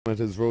at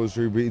his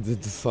rosary beads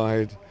at the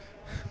side.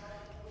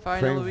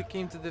 Finally, we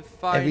came to the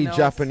final. Every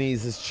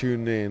Japanese is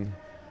tuned in.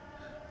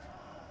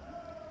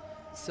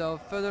 So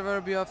Fedor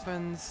Vorobiov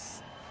and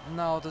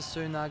Naoto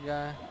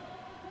Suenaga.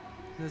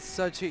 The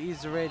Sochi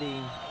is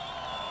ready.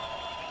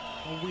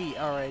 We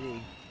are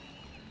ready.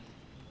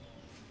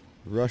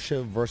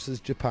 Russia versus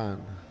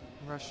Japan.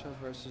 Russia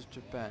versus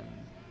Japan.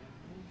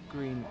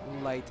 Green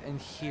light, and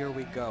here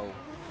we go.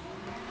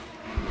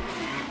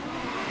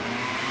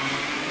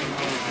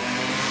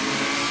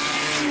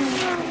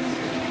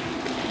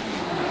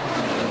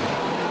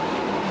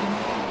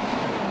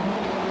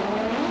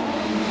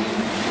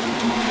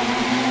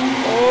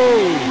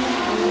 Oh!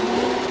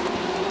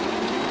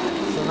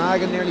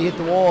 Suenaga nearly hit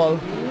the wall.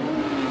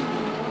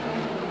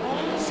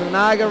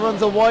 Suenaga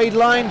runs a wide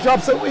line,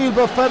 drops a wheel,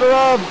 but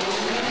Fedorov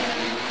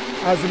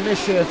has a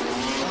misshift.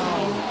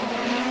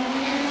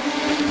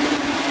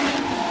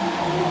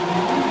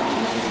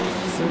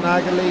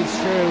 Suenaga leads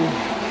through.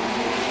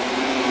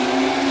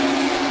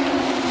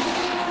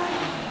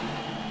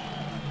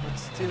 But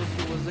still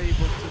he was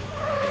able to keep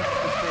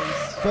the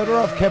pace.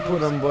 Fedorov kept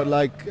with him, but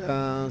like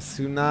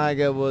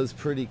Suenaga was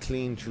pretty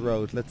clean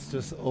throughout. Let's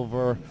just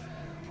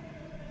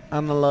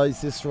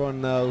analyze this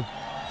run now.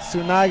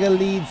 Suenaga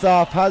leads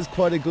off, has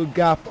quite a good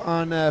gap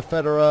on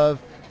Fedorov.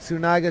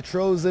 Suenaga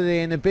throws it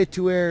in a bit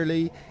too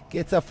early,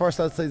 gets that first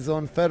outside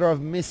zone. Fedorov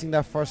missing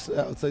that first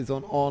outside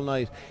zone all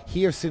night.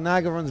 Here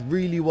Suenaga runs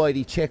really wide.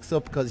 He checks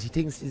up because he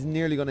thinks he's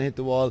nearly going to hit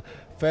the wall.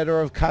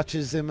 Fedorov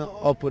catches him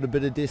up with a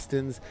bit of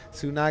distance.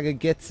 Suenaga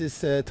gets his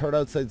third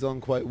outside zone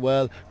quite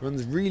well,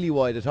 runs really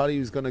wide. I thought he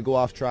was going to go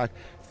off track.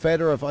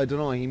 Fedorov, I don't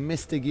know, he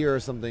missed a gear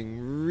or something.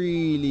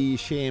 Really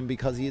shame,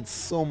 because he had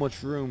so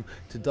much room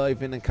to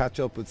dive in and catch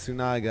up with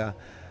Suenaga.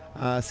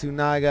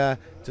 Suenaga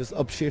just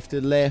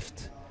upshifted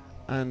left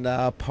and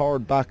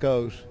powered back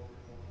out.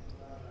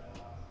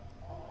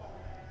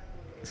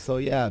 So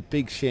yeah,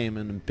 big shame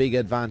and a big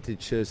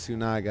advantage to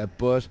Suenaga,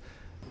 but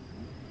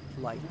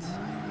light.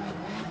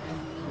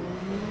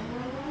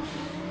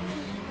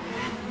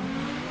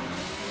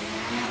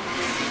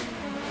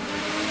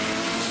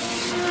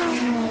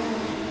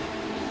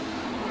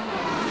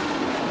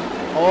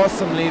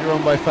 Awesome lead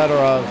run by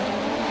Fedorov.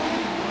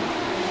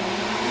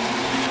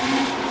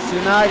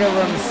 Suenaga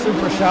runs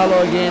super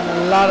shallow again,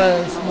 a lot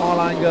of small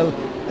angle.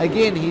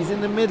 Again, he's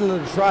in the middle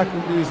of the track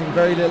using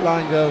very little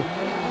angle.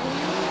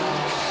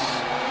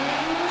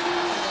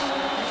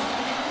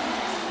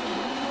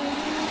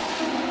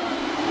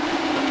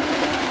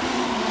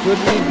 Good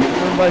lead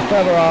run by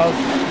Fedorov.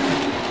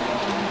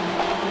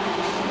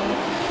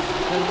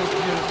 That was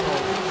beautiful.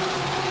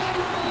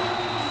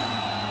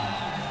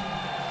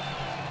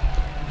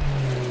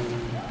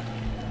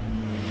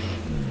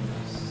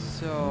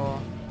 So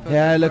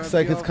Yeah, it looks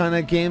like it's kind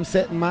of game,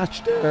 set and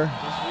match there.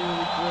 It's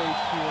really great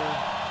here.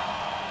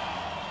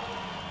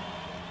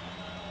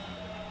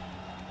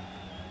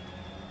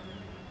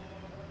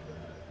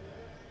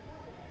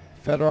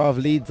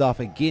 Fedorov leads off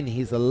again.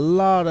 He's a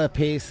lot of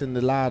pace in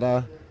the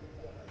ladder.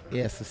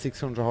 Yes, a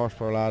 600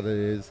 horsepower ladder it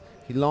is.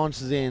 He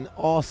launches in,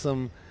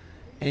 awesome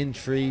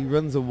entry,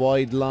 runs a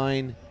wide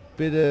line,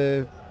 bit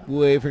of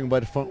wavering by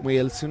the front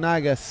wheel.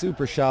 Suenaga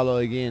super shallow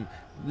again,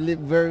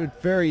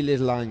 very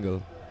little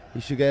angle. He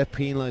should get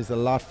penalised a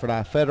lot for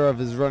that. Fedorov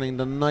is running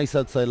the nice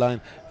outside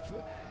line.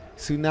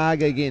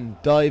 Suenaga again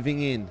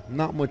diving in,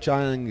 not much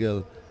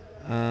angle.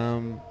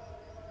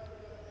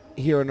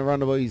 Here in the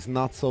roundabout he's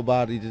not so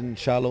bad, he didn't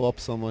shallow up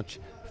so much.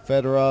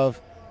 Fedorov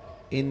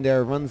in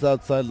there, runs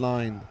outside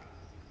line.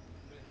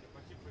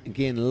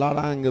 Again, a lot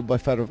of angle by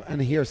Fedorov.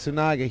 And here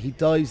Suenaga, he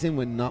dives in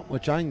with not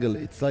much angle.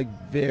 It's like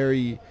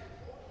very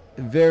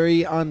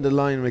on the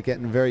line with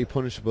getting very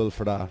punishable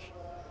for that.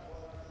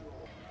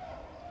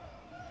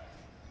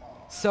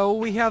 So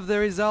we have the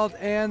result,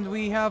 and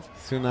we have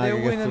Suenaga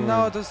the winner.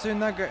 Naoto win.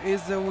 Suenaga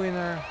is the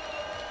winner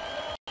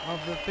of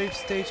the 5th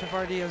stage of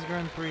RDS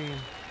Grand Prix.